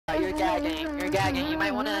You're gagging. You're gagging. You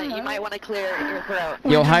might wanna clear your throat.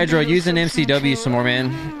 Yo, Hydro, use an MCW some more,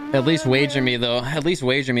 man. At least wager me, though. At least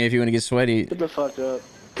wager me if you want to get sweaty. Get the fuck up.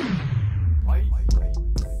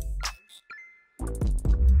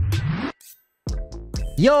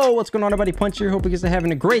 Yo, what's going on, everybody? Punch here. Hope you guys are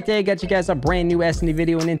having a great day. Got you guys a brand new S&D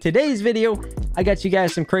video, and in today's video, I got you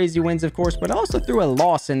guys some crazy wins, of course, but I also threw a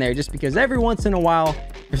loss in there just because every once in a while,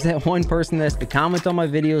 there's that one person that's to comment on my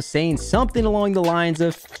videos saying something along the lines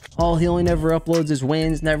of, oh, he only never uploads his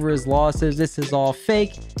wins, never his losses. This is all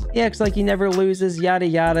fake. He acts like he never loses, yada,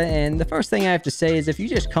 yada. And the first thing I have to say is if you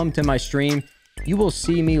just come to my stream, you will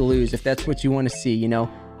see me lose if that's what you want to see, you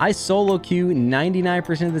know. I solo queue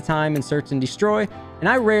 99% of the time in Search and Destroy, and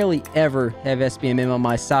I rarely ever have SBMM on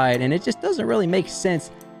my side, and it just doesn't really make sense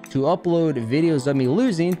to upload videos of me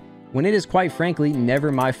losing when it is, quite frankly,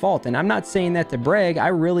 never my fault. And I'm not saying that to brag, I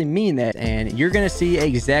really mean that, and you're gonna see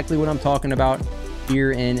exactly what I'm talking about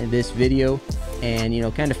here in this video, and, you know,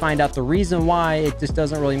 kind of find out the reason why it just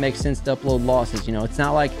doesn't really make sense to upload losses. You know, it's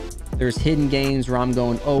not like there's hidden games where I'm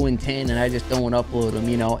going 0-10 and I just don't upload them.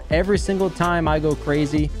 You know, every single time I go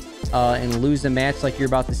crazy and lose a match like you're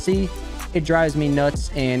about to see, it drives me nuts,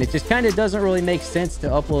 and it just kind of doesn't really make sense to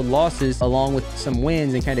upload losses along with some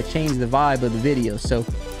wins and kind of change the vibe of the video. So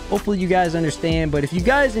hopefully you guys understand. But if you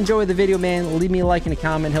guys enjoy the video, man, leave me a like and a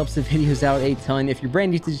comment. Helps the videos out a ton. If you're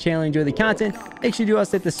brand new to the channel and enjoy the content, make sure you do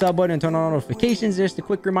also hit the sub button and turn on notifications. Just a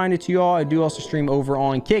quick reminder to you all, I do also stream over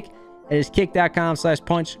on Kick. It is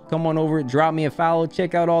kick.com/punch. Come on over, drop me a follow,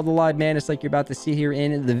 check out all the live madness like you're about to see here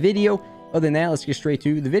in the video. Other than that, let's get straight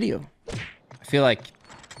to the video. I feel like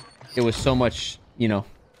it was so much, you know,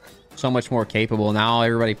 so much more capable. Now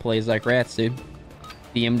everybody plays like rats, dude.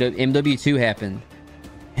 The MW2 happened,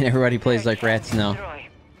 and everybody plays like rats now.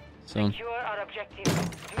 So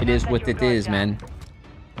it is what it is, man.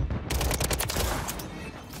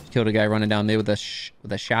 Killed a guy running down there with a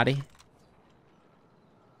shotty.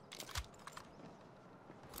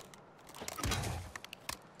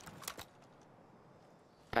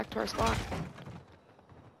 Back to our spot.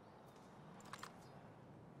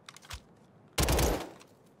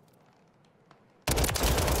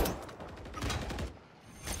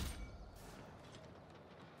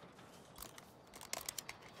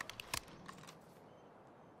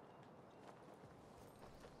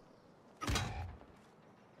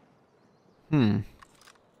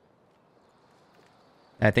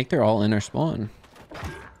 I think they're all in our spawn.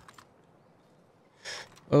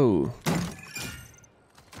 Oh.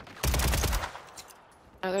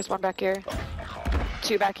 Oh, there's one back here.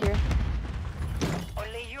 Two back here.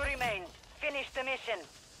 Only you remain. Finish the mission.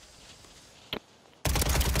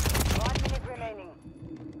 1 minute remaining.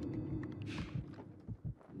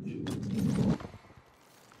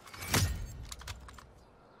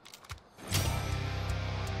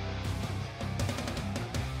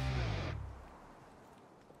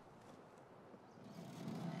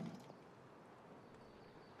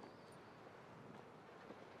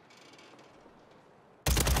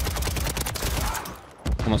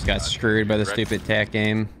 Almost got screwed by the stupid tack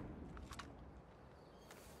game.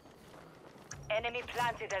 Enemy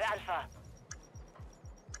planted at Alpha.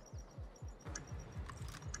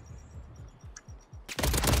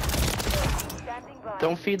 Standing by.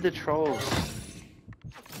 Don't feed the trolls.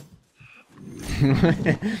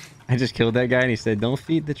 I just killed that guy and he said, don't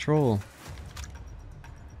feed the troll.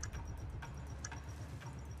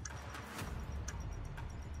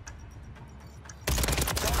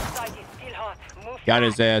 Site is still hot. Move Got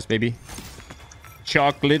his ass, baby.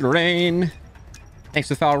 Chocolate rain. Thanks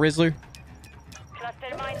for the foul, Rizzler.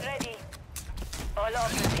 Cluster mine ready. All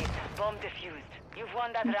opposite. Bomb defused. You've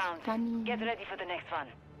won that round. Get ready for the next one.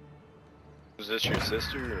 Is this your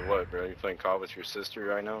sister or what, bro? You playing COD with your sister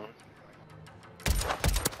right now?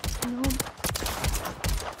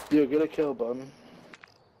 Yo, get a kill, button.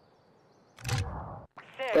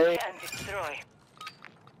 Search and destroy.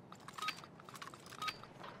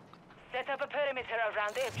 Set up a perimeter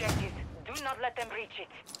around the objectives. Do not let them reach it.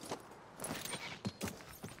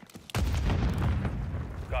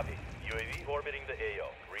 Copy. UAV orbiting the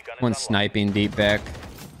AO. Recon is One online. sniping deep back.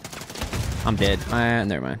 I'm dead.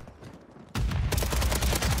 Never mind.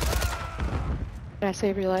 Did I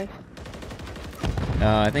save your life?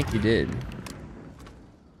 I think you did.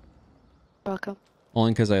 Welcome.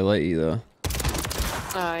 Only because I let you, though.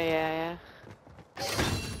 Oh, yeah.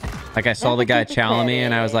 Like, I saw the guy challenge me,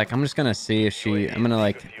 and I was like, I'm just gonna see if she... I'm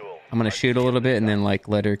gonna shoot a little bit, and then, like,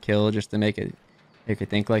 let her kill just to make her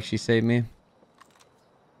think like she saved me.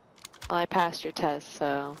 Well, I passed your test,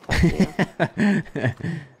 so... fuck you.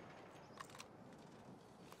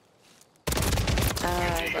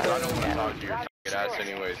 could ask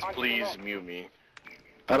anyways. Please mute me.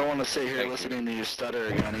 I don't want to sit here Thank you. listening to you stutter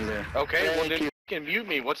again either. Okay, well Thank then you. you can mute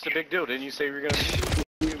me. What's the big deal? Didn't you say you were gonna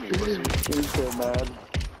mute me? Pussy? You're so mad.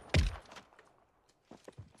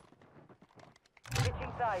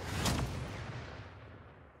 Switching sides.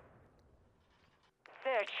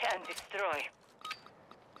 Search and destroy.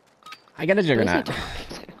 I got a juggernaut. Place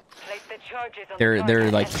the charges on They're the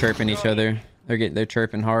target like and chirping each destroy. other. They're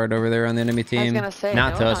chirping hard over there on the enemy I was team. gonna say,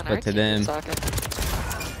 Not no to one us, on but our to team them. is talking.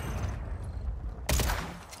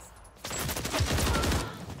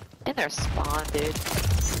 In their spawn, dude.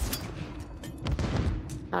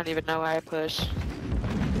 I don't even know why I push.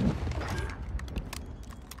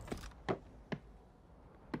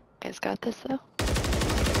 Guys got this though.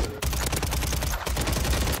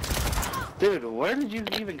 Dude, where did you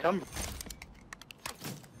even come from?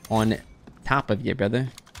 On top of you, brother.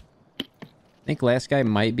 I think last guy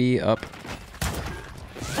might be up.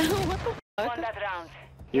 Won that round.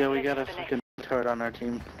 Yeah, we got a fucking card on our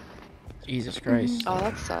team. Jesus Christ. Oh,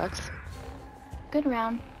 that sucks. Good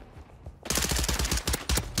round.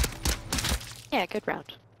 Yeah, good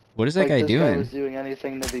round. What is that Like, guy this guy doing? was doing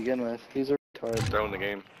anything to begin with. He's a retard. Throwing the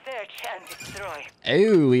game. Search and destroy.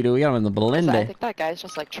 Oh, we got him in the So I blender. think that guy's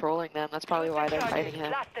just like trolling them. That's probably why they're fighting him.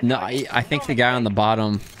 Blast the No, target. I think the guy on the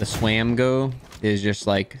bottom, the swam go, is just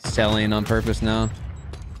like selling on purpose now.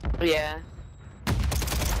 Yeah.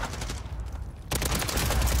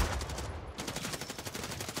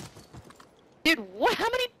 Dude, what? How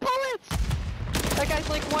many bullets? That guy's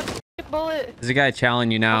like one bullet. There's a guy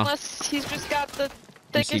challenging you now. Unless he's just got the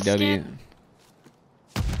thickest MCW. skin.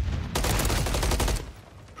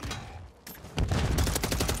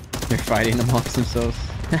 They're fighting amongst themselves.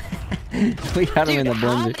 We got him in Dude, the how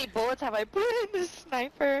blender. many bullets have I put in this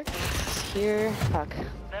sniper? Here. Fuck.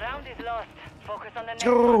 The round is lost. Focus on the next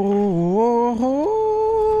one. Oh.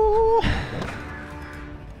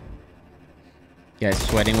 You guys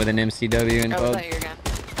sweating with an MCW in Oh, was pub? that your gun?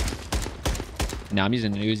 No, I'm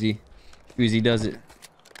using an Uzi. Uzi does it.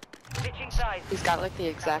 Switching sides. He's got like the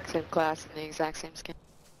exact same class and the exact same skin.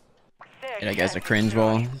 Search Yeah, that guy's a and cringe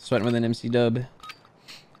destroy. ball. Sweating with an MC dub.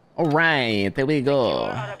 Alright, there we go.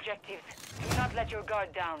 Secure our objectives. Do not let your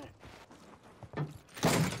guard down.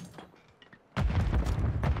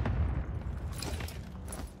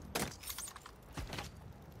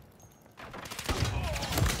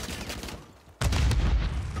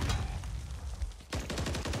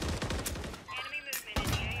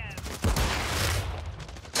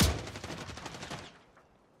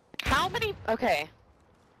 How many? Okay.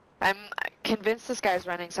 I'm convinced this guy's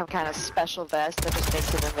running some kind of special vest that just makes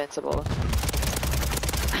him invincible.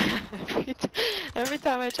 every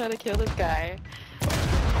time I try to kill this guy.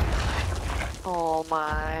 Oh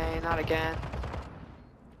my, not again.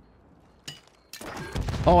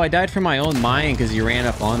 Oh, I died from my own mine because you ran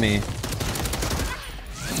up on me.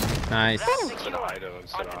 Nice. Instead of Ido,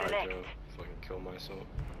 instead of On to the Ido. next. Fucking kill myself.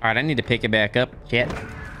 Alright, I need to pick it back up. Chat.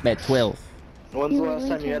 I'm at 12. When's the last literally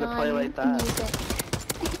time you had to cannot play like that? use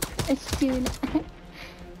it. As soon. In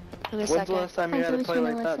a When's second. the last time you had to was play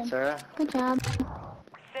gonna like that, listen. Sarah? Good job.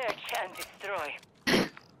 Search and destroy.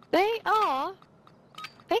 Aw.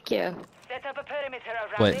 Thank you. Set up a perimeter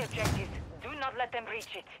around What? the objectives. Do not let them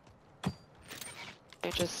reach it.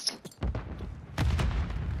 You're just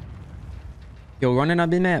Yo, running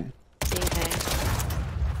up in map. DNA.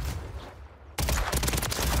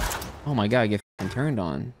 Oh my god, get fucking turned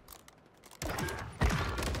on.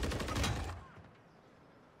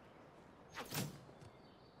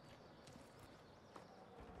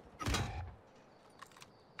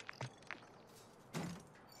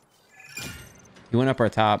 You went up our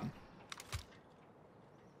top.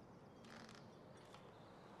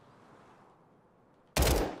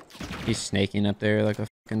 He's snaking up there like a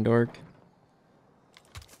fucking dork.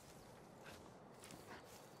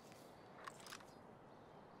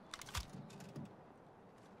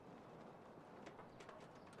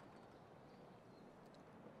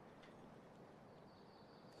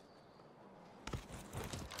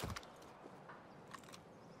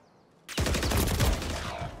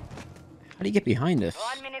 How do you get behind us?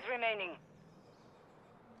 1 minute remaining.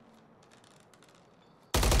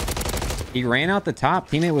 He ran out the top.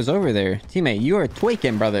 Teammate was over there. Teammate, you are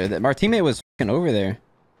tweaking, brother. Our teammate was fucking over there.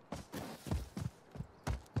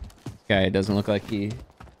 This guy doesn't look like he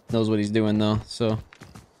knows what he's doing, though. So,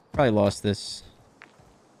 probably lost this.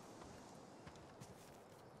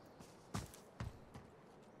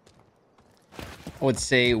 I would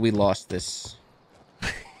say we lost this.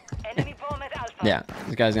 Enemy bomb at Alpha. Yeah,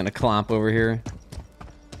 this guy's gonna clomp over here.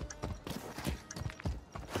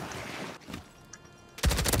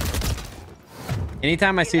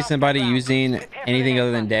 Anytime I see somebody using anything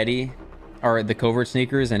other than Daddy or the covert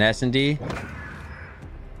sneakers and S&D,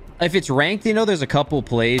 if it's ranked, you know, there's a couple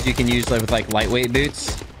plays you can use like with like lightweight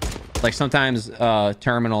boots. Like sometimes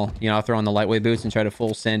terminal, you know, I'll throw on the lightweight boots and try to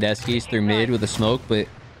full send Eskies through mid with a smoke, but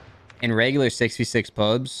in regular 6v6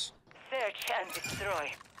 pubs, Search and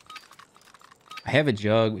destroy. I have a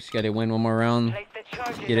jug. We just gotta win one more round. Place the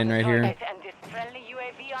charges Get in on the right here. target and this friendly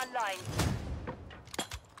UAV online.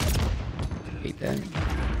 Hate that.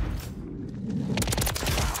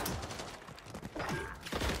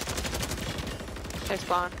 They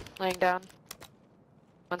spawn, laying down.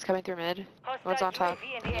 One's coming through mid. One's on top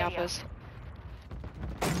in the office.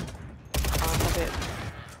 Oh, that's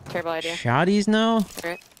a terrible idea. Shotties now?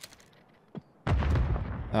 Right.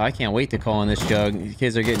 Oh, I can't wait to call on this jug. These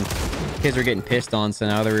kids are getting pissed on, so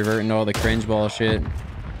now they're reverting to all the cringe ball shit.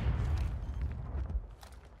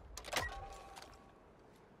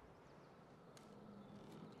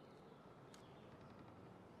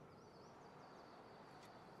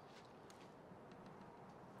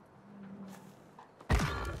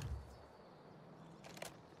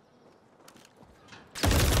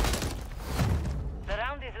 The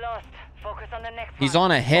round is lost. Focus on the next He's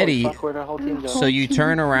one. on a heady, Fuck, where'd our whole team go? so you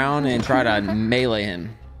turn around and try to melee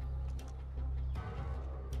him.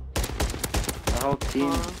 Our whole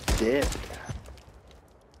team did.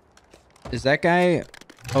 Is that guy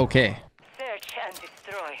okay? Search and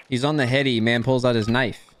destroy. He's on the heady. Man pulls out his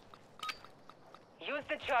knife. Use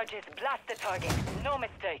the charges. Blast the target. No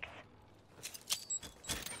mistakes.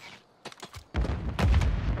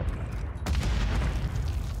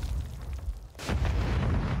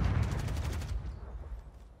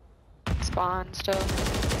 Spawn still.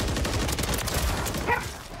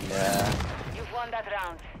 Yeah. You've won that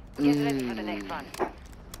round. Get ready for the next one.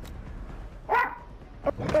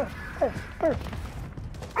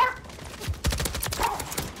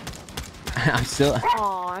 I'm still.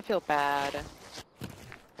 Oh, I feel bad.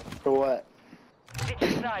 For what?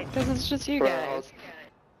 Switch sides. Because it's just you For guys.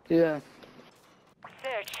 Yeah.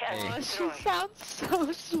 Search and Oh, destroy. she sounds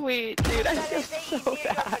so sweet, dude. I feel so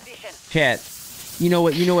bad. Chat. You know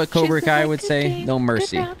what Cobra She's Kai like, would "Good say? game. No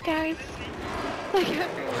mercy. Good round, guys. Like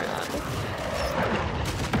every round.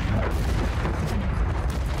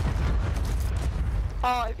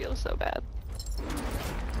 Oh, I feel so bad.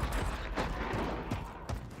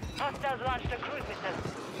 Hostiles launched a cruise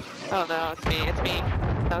missile. Oh no, it's me. It's me.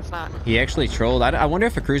 No, it's not. He actually trolled. I wonder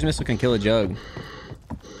if a cruise missile can kill a jug.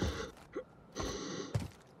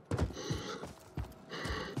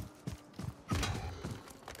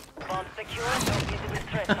 Bomb secure. No visible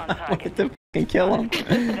threats on What target. the fucking kill him?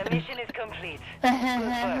 The mission is complete.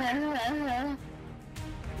 Why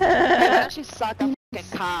don't you suck a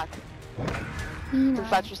fucking cock? You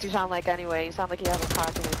That's what you sound like anyway. You sound like you have a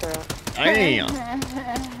cock in your throat. Damn.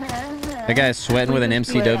 That guy's sweating with an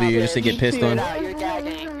MCW just to get pissed on. You're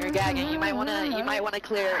gagging. You're gagging. You might wanna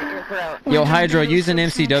clear your throat. Yo, Hydro, use an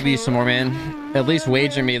MCW some more, man. At least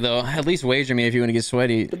wager me, though. At least wager me if you want to get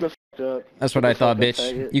sweaty. Get the fuck up. That's what I thought,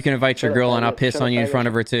 bitch. You can invite your girl and I'll piss on you in front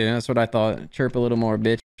of her, too. That's what I thought. Chirp a little more,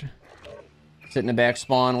 bitch. Sit in the back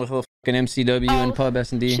spawn with a fucking MCW and pub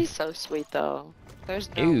S&D. She's so sweet though. There's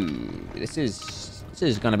no. Ooh, this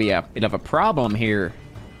is gonna be a bit of a problem here.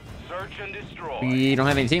 Search and destroy. We don't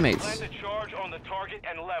have any teammates. Plant a charge on the target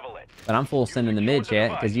and level it. But I'm full sending the mid,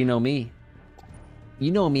 chat, because you know me.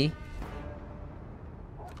 You know me.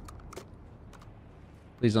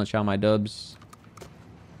 Please don't chow my dubs.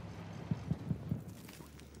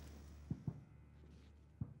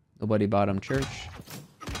 Nobody bottom church.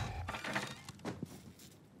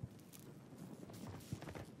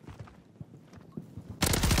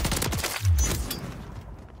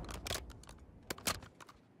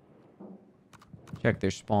 Check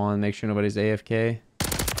their spawn, make sure nobody's AFK.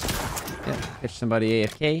 Yeah, catch somebody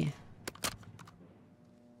AFK.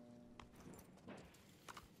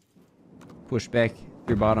 Push back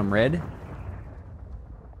through bottom red.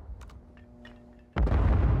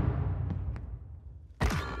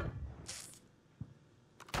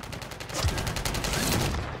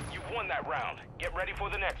 You've won that round. Get ready for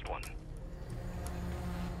the next one.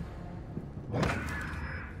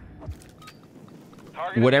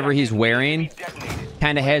 Target Whatever he's objective wearing needs to be detonated.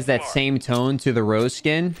 kind of has that same tone to the rose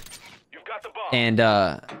skin. You've got the bomb. And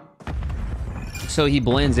so he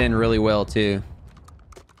blends in really well too.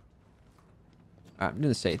 I'm doing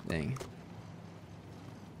the same thing.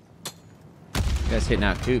 Guys hitting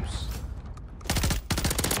out coops.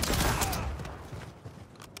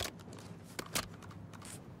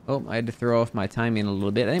 Oh, I had to throw off my timing a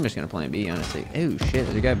little bit. I think I'm just gonna play B, honestly. Oh shit,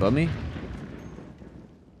 there's a guy above me.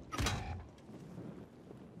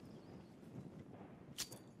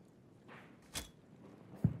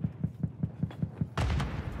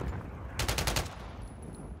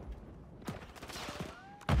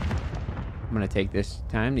 I'm gonna take this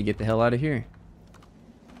time to get the hell out of here.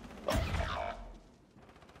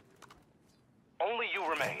 Only you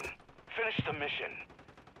remain. Finish the mission.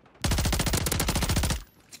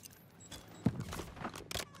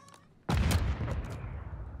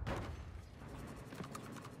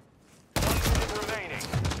 Remaining.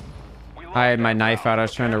 I had my knife out. I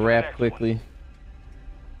was trying to wrap quickly.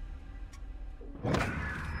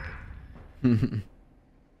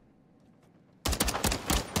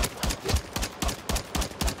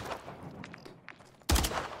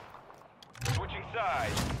 Switching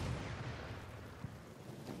sides.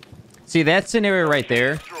 See, that scenario right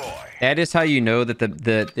there, Destroy. that is how you know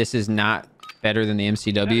that this is not better than the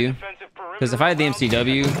MCW. Because if I had the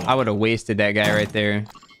MCW, I would have wasted that guy right there.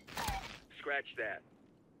 Scratch that.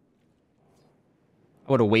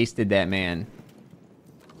 I would have wasted that man.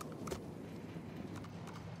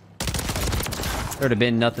 There would have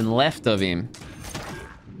been nothing left of him.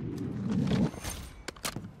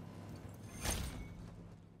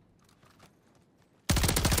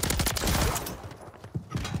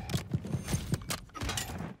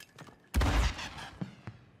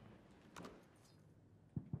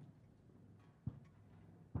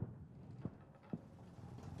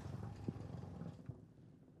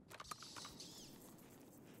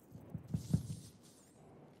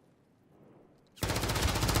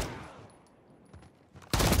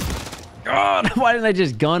 God, why didn't I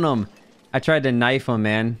just gun him? I tried to knife him,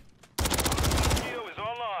 man. Video is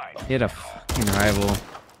online. Hit a fucking rival.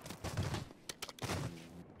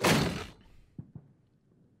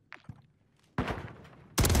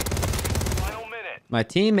 Final minute. My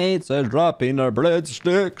teammates are dropping their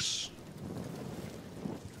breadsticks.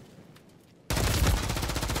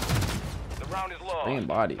 The round is lost. Damn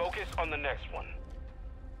body. Focus on the next one.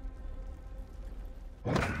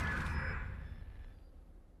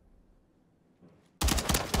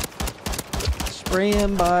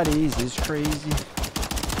 Spraying bodies is crazy.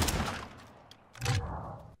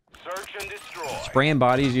 Search and destroy. Spraying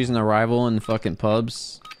bodies using the rival in fucking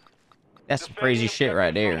pubs. That's some crazy shit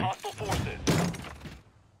right there. Hostile forces.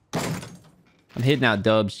 I'm hitting out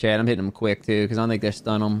dubs, Chad. I'm hitting them quick too, because I don't think they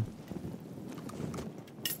stun them.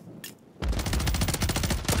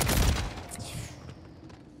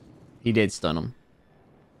 He did stun him.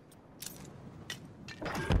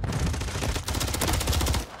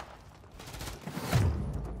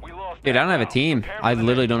 We lost Dude, I don't have a team. I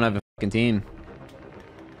literally don't have a fucking team.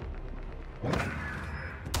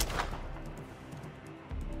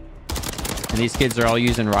 And these kids are all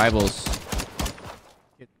using rivals.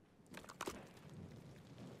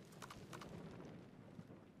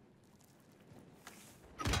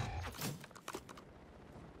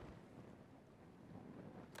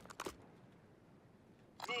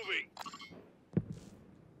 Moving.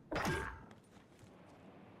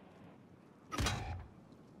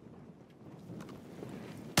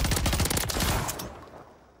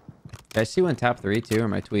 Did I see one top 3 too, or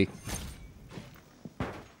am I tweaked?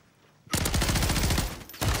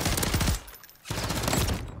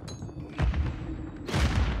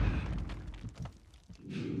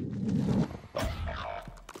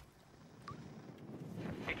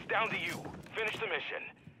 It's down to you. Finish the mission.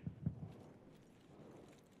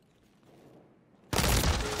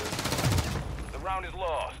 The round is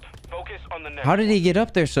lost. Focus on the next. How did he get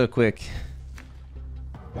up there so quick?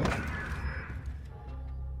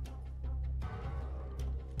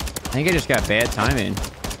 I think I just got bad timing.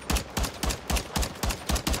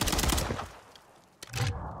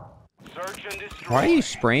 Search and destroy. Why are you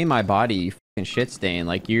spraying my body, you fucking shit stain?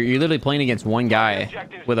 Like you're literally playing against one guy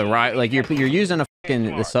with a riot. Like you're using a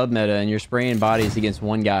fucking the sub meta and you're spraying bodies against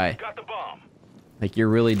one guy. Got the bomb. Like you're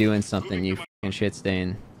really doing something, you fucking shit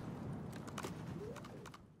stain.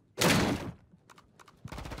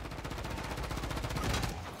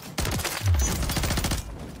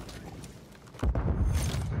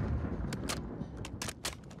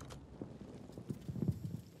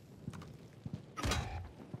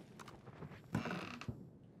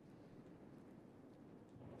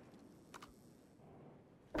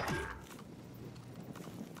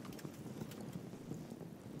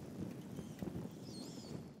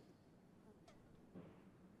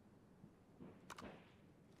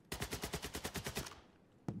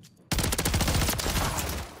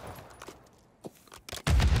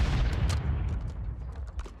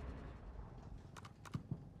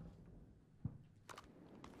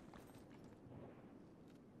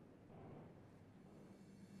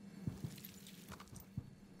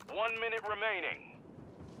 One minute remaining.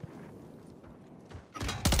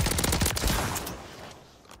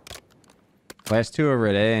 Last 2 over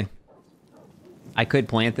at A. I could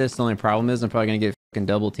plant this. The only problem is I'm probably gonna get fucking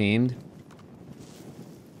double teamed.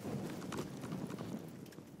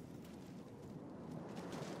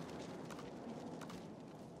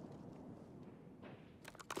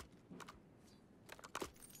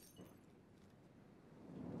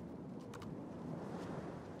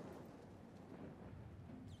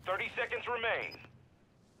 30 seconds remain.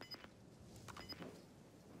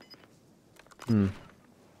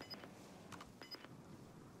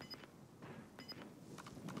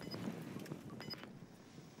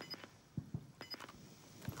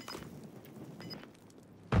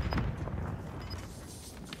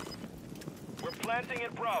 We're planting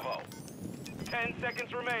at Bravo. 10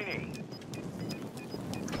 seconds remaining.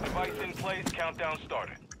 Device in place, countdown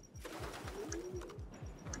started.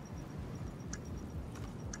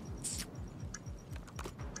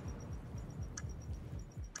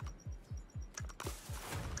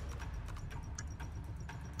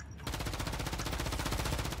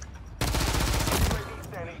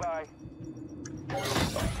 Standing by.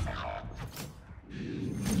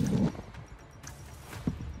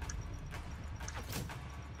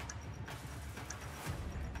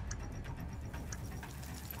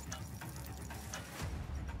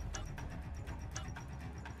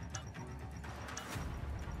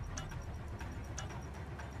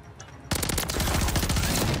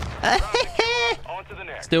 On to the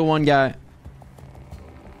next. Still one guy.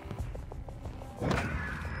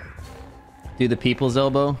 Do the people's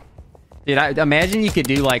elbow. Dude, I imagine you could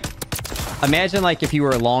do like, imagine like if you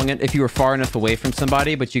were far enough away from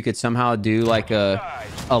somebody, but you could somehow do like a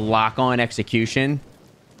lock-on execution.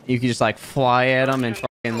 You could just like fly at them and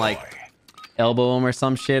fucking like elbow them or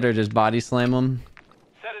some shit, or just body slam them.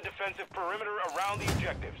 Set a defensive perimeter around the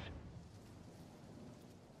objectives.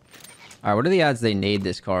 All right, what are the odds they nade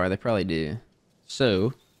this car? They probably do.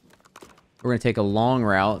 So we're gonna take a long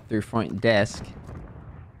route through front desk.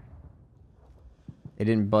 They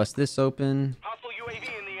didn't bust this open. Hostile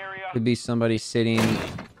UAV in the area. Could be somebody sitting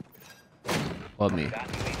above me.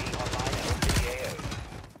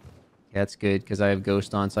 That's good because I have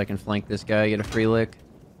Ghost on, so I can flank this guy, get a free lick.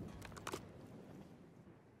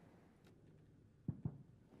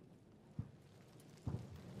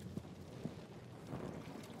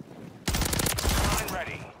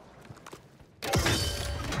 Ready.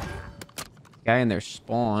 Guy in their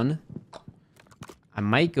spawn. I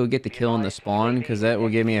might go get the kill in the spawn because that will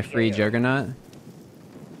give me a free Juggernaut. I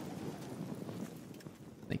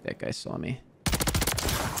think that guy saw me.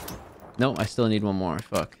 Nope, I still need one more.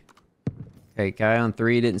 Fuck. Okay, guy on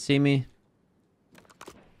 3 didn't see me.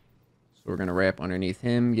 So we're gonna wrap underneath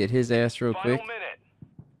him, get his ass real quick. Final minute.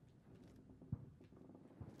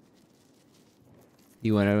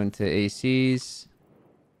 He went out into ACs.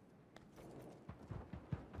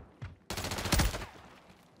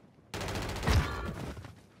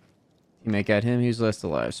 Teammate got him. He was last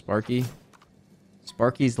alive. Sparky.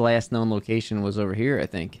 Sparky's last known location was over here, I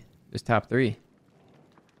think. It was top 3.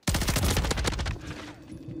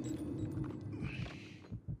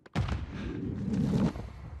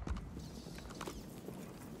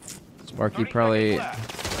 Sparky probably...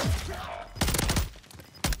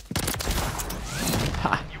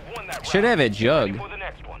 Ha! Should have a jug.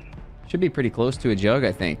 Should be pretty close to a jug,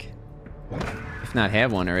 I think. If not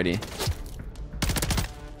have one already.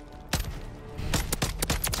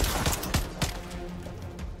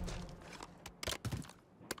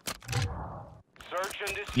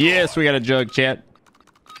 Yes, we got a jug, chat.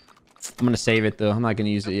 I'm gonna save it though. I'm not gonna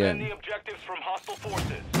use it yet. Defend the objectives from hostile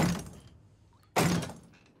forces.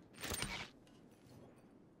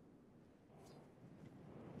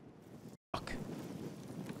 Fuck.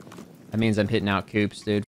 That means I'm hitting out coops,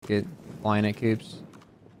 dude. Get flying at coops.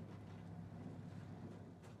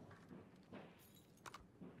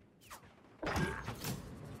 I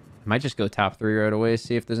might just go top 3 right away.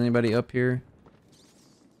 See if there's anybody up here.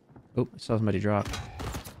 Oh, I saw somebody drop.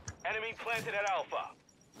 Enemy planted at Alpha.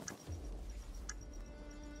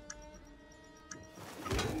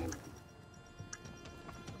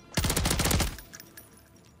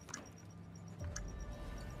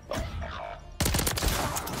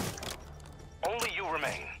 Only you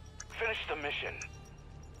remain. Finish the mission.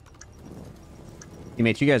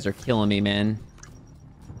 Teammates, you guys are killing me, man.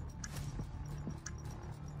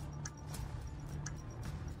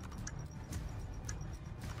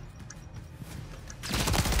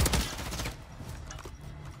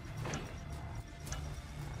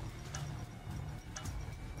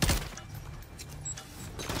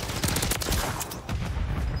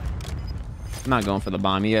 I'm not going for the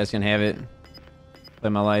bomb. You guys can have it. Play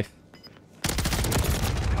my life.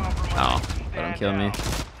 Oh, let him kill me.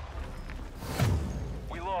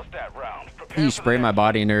 We lost that round. You spray my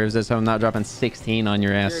body nerves. That's how I'm not dropping 16 on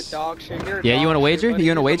your ass. Dog shit. Yeah, you want to wager?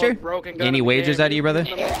 You want to wager? Any wagers out of you, brother?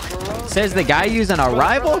 Says the guy using a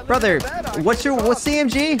rival? Brother, what's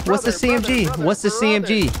CMG? What's the CMG? What's the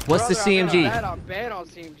CMG? What's the CMG? I'm banned on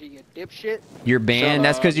CMG, you dipshit. You're banned?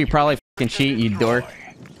 That's because you probably fucking cheat, you dork.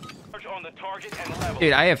 target and level.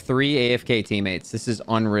 Dude, I have 3 AFK teammates. This is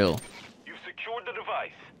unreal. You've secured the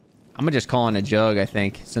device. I'm gonna just call in a jug, I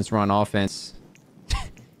think, since we're on offense.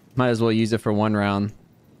 Might as well use it for 1 round.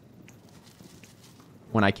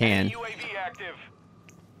 When I can. UAV active.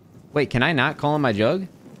 Wait, can I not call in my jug?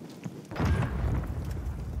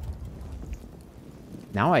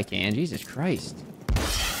 Now I can. Jesus Christ.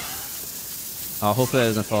 Oh, hopefully that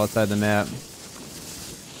doesn't fall outside the map.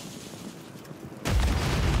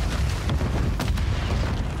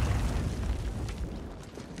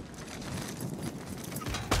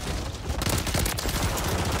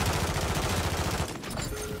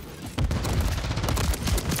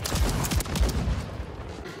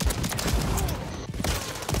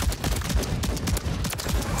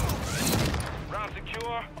 Round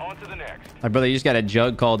secure. On to the next. My brother, you just got a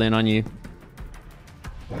jug called in on you.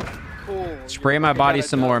 Cool. Spray my body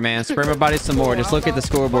some more, man. Spray my body some more. Just look at the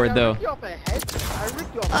scoreboard, though.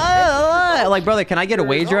 Like, brother, can I get a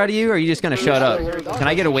wager out of you, or are you just gonna shut up? Can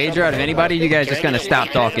I get a wager out of anybody? You guys just gonna stop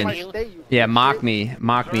talking? Yeah, mock me,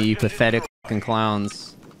 you pathetic fucking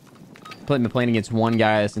clowns. Been playing against one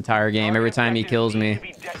guy this entire game. Every time he kills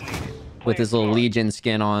me with his little Legion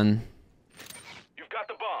skin on. You've got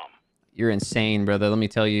the bomb. You're insane, brother. Let me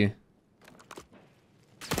tell you.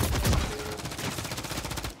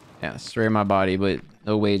 Yeah, spray my body, but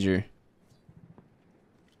no wager.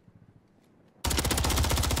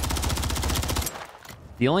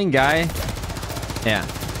 The only guy... Yeah.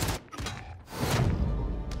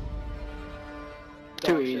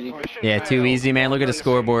 Too easy. Yeah, too easy, man. Look at the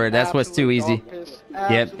scoreboard. That's what's too easy.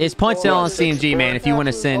 Yep. It's punch L on CMG, man. If you want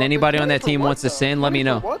to sin. Anybody on that team wants to sin, let me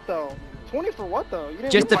know. What though? 20 for what though?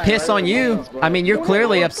 Just to piss on you. I mean, you're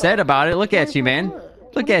clearly upset about it. Look at you, man.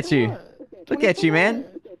 Look at you. Look at you, man.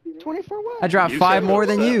 20 for what? I dropped 5 more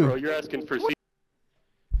than you. Bro, you're asking for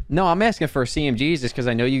No, I'm asking for CMGs just because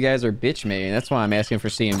I know you guys are bitch made. That's why I'm asking for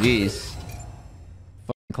CMGs.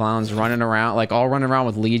 Fucking clowns running around, like all running around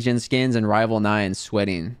with Legion skins and Rival 9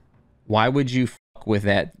 sweating. Why would you fuck with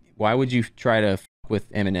that? Why would you try to fuck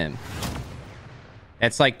with Eminem?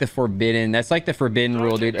 That's like the forbidden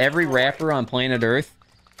rule, dude. Every rapper on planet Earth,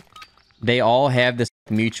 they all have this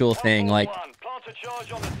mutual thing. Like,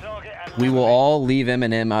 we will all leave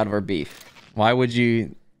Eminem out of our beef. Why would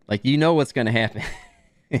you, like, you know what's gonna happen.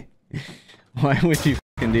 Why would you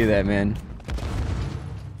fucking do that, man?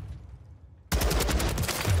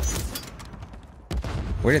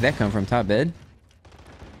 Where did that come from? Top bed?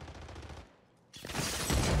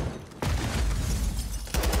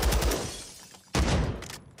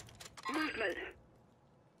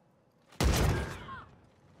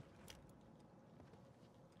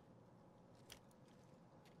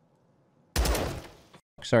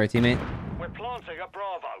 Sorry, teammate. We're planting at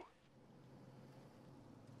Bravo.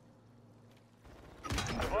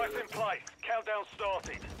 Device in place. Countdown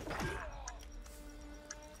started.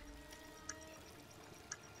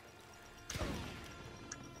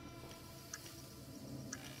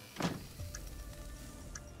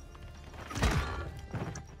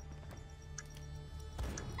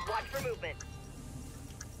 Watch for movement.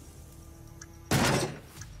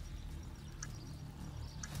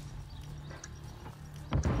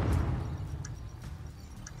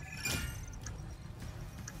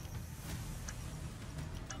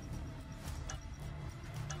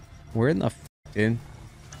 Where in the f, dude?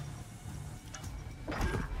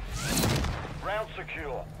 Round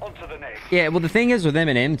secure. On to the next. Yeah, well, the thing is with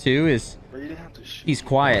Eminem too is he's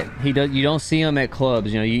quiet. You don't see him at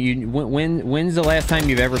clubs. You know, when's the last time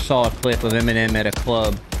you've ever saw a clip of Eminem at a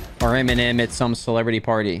club or Eminem at some celebrity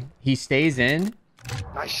party? He stays in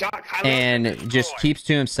and just keeps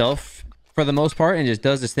to himself for the most part and just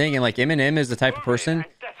does his thing. And like Eminem is the type of person,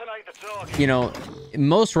 you know,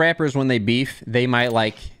 most rappers when they beef, they might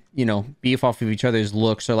like, you know, beef off of each other's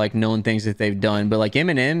looks or like known things that they've done. But like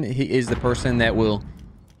Eminem, he is the person that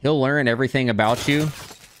he'll learn everything about you.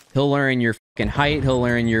 He'll learn your fucking height. He'll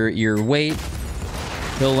learn your weight.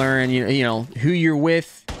 He'll learn, you know, who you're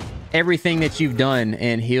with, everything that you've done.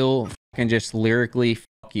 And he'll fucking just lyrically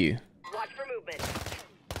fuck you. Watch for movement.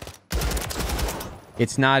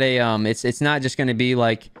 It's not a, it's not just going to be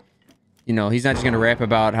like, you know, he's not just going to rap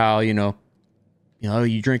about how, you know,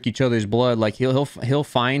 you drink each other's blood. Like he'll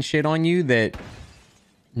find shit on you that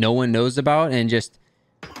no one knows about and just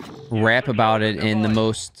rap about it in the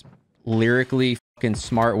most lyrically fucking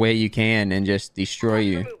smart way you can and just destroy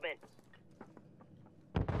you.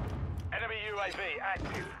 Enemy UAV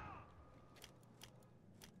active.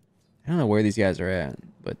 I don't know where these guys are at,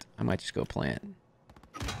 but I might just go plant.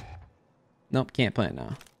 Nope, can't plant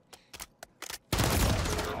now.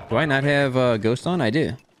 Do I not have Ghost on? I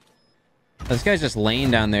do. This guy's just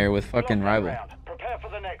laying down there with fucking Lost that rival. round. Prepare for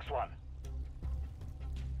the next one.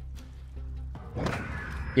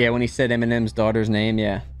 Yeah, when he said Eminem's daughter's name,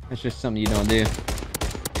 yeah. That's just something you don't do.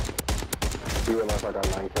 You realize I got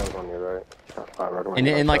 9 kills on you, right?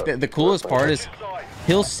 And like the coolest part is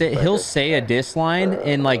he'll say a diss line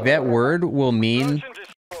and like that word will mean Search and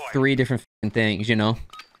destroy. 3 different fucking things, you know?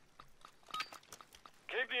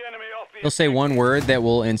 Keep the enemy off the He'll say one word that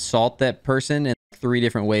will insult that person in 3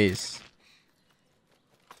 different ways.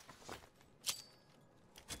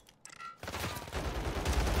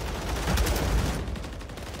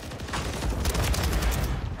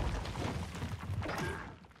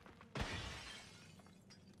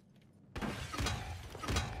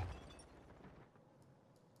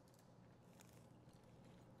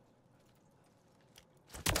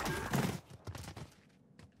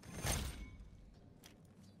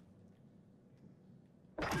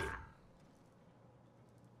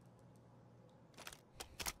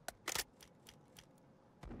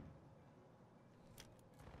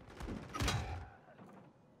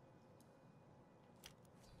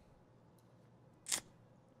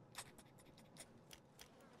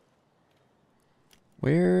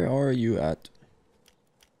 Where are you at?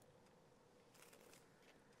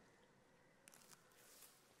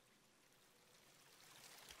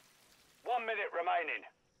 One minute remaining.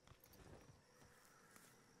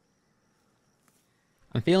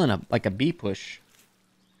 I'm feeling like a B push.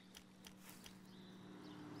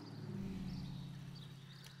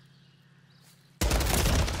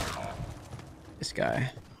 This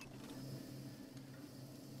guy.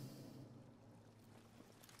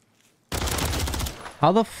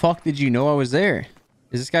 How the fuck did you know I was there?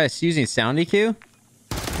 Is this guy using sound EQ?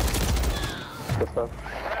 Good stuff.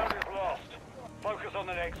 Round is lost. Focus on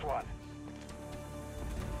the next one.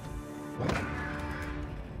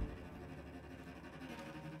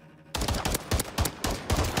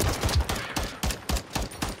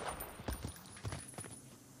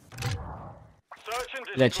 Search and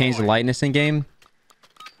Did that change the destroy. lightness in game?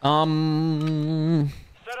 Set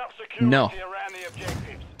up security No. around the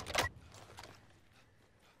objectives.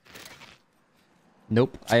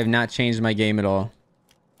 Nope. I have not changed my game at all.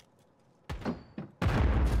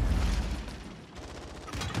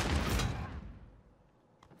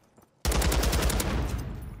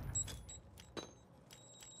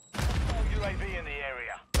 UAV in the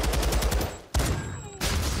area.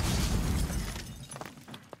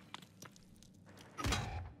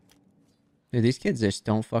 Dude, these kids just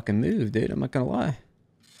don't fucking move, dude. I'm not gonna lie.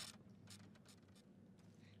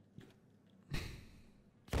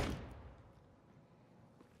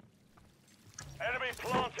 Enemy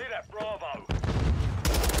planted at Bravo.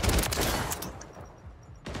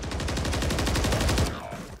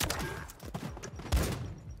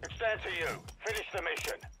 It's down to you. Finish the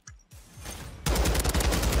mission.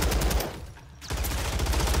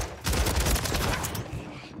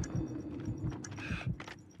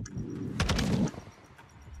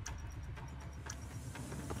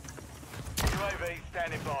 UAV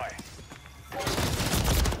standing by.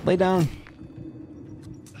 Lay down.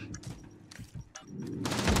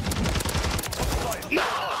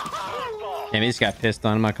 Damn, he just got pissed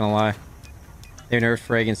on. I'm not gonna lie. They're nerf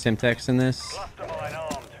fragging Simtex in this. Cluster mine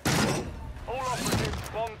armed. All operatives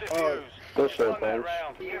bomb defused. Good shit, Won that thanks.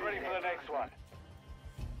 round. Get ready for the next one.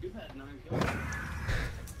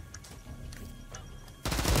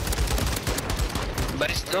 But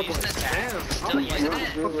he's still using the tag. He's still using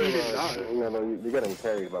it. You know, you're getting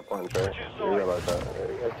carried by punch, right? You realize that.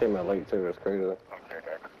 It came out late too. It's crazy.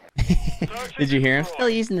 Did you hear him? Still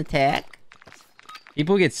using the tack.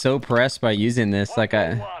 People get so pressed by using this. Like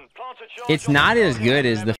it's not as good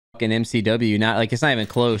as the fucking MCW. Not like it's not even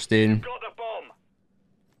close, dude. Got the bomb.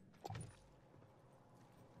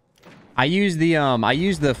 I used the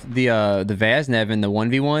Vaznev in the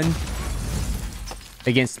 1v1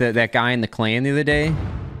 against that guy in the clan the other day.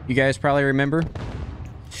 You guys probably remember.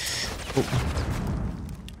 Oh.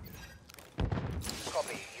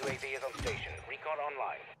 Copy. UAV is on station. Recon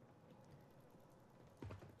online.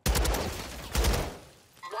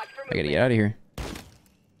 I gotta get out of here.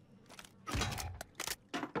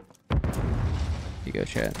 Here you go,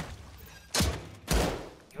 chat.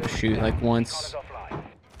 Go shoot like once. Offline.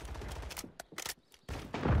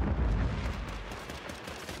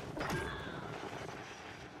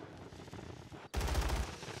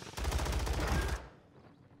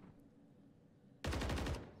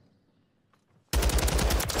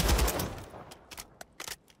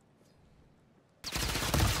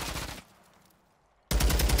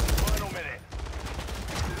 Final minute.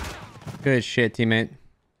 Good shit, teammate.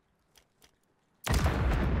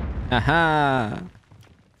 Aha!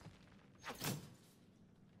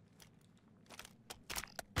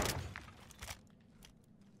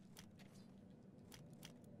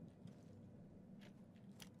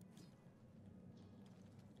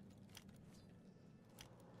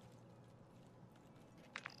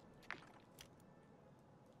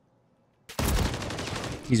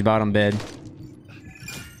 He's bottom bed.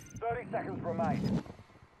 30 seconds remain.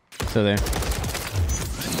 So there.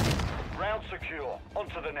 Round secure. On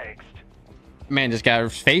to the next. Man just got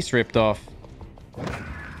his face ripped off. Damn.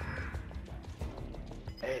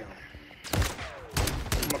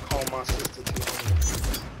 I'm gonna call my sister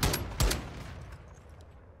too.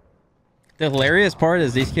 The hilarious part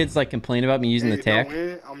is these kids like complain about me using the tack.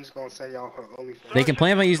 I'm just gonna say y'all her OnlyFans. They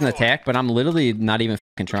complain about using the tack, but I'm literally not even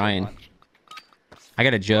fucking trying. I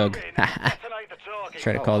got a jug.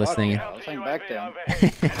 Try to call this thing. Let's hang back down.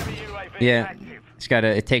 Yeah, it's got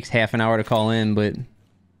it takes half an hour to call in, but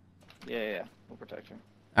Yeah. We'll protect you.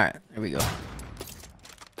 all right, there we go.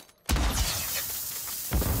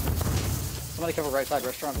 Somebody cover right side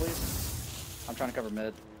restaurant, please. I'm trying to cover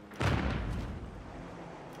mid.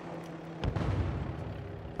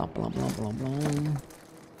 Blum, blum, blum, blum, blum.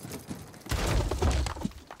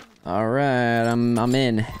 All right, I'm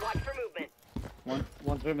in.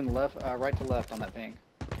 One's moving left, right to left on that ping.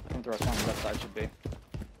 Come to restaurant on the left side should be.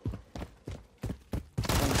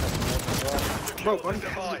 Bro,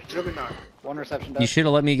 Juggernaut. One reception. You should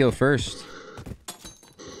have let me go first.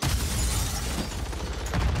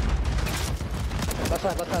 Left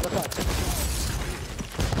side, left side, left side.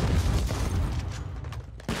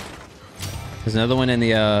 There's another one in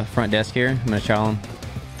the front desk here. I'm gonna chow him.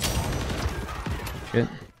 Shit.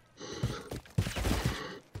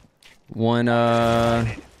 One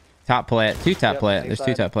top plat, two top plat. There's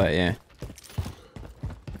two top plat, yeah.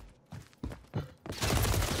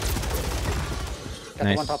 Got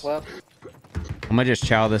Nice. one top left. I'm gonna just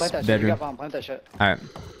chow this Plant that shit. You bedroom. got bomb. Plant that shit. All right.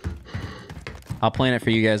 I'll plant it for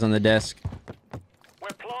you guys on the desk. We're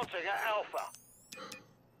planting at Alpha.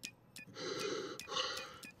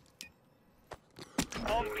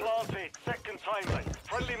 Bomb planted. Set containment.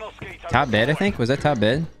 Friendly mosquito. Top bed, I think. Was that top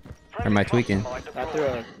bed? Or am I tweaking? I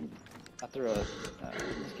threw a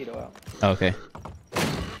mosquito out. Oh, okay.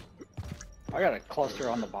 I got a cluster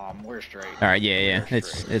on the bomb. We're straight. All right. Yeah. We're It's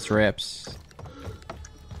straight. reps.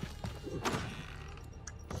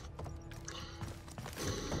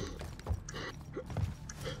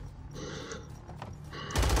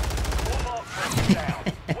 Down.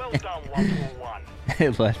 Well done, 141.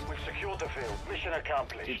 It left. We've secured the field. Mission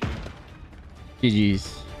accomplished.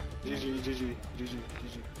 GG's. GG.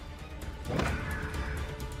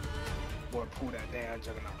 Boy, pull that damn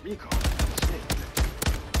Juggernaut recall.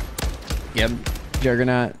 Yep.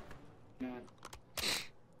 Juggernaut.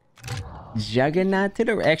 Juggernaut to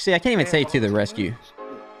the... Actually, I can't even say to the rescue.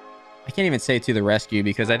 I can't even say to the rescue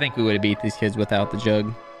because I think we would have beat these kids without the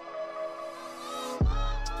jug.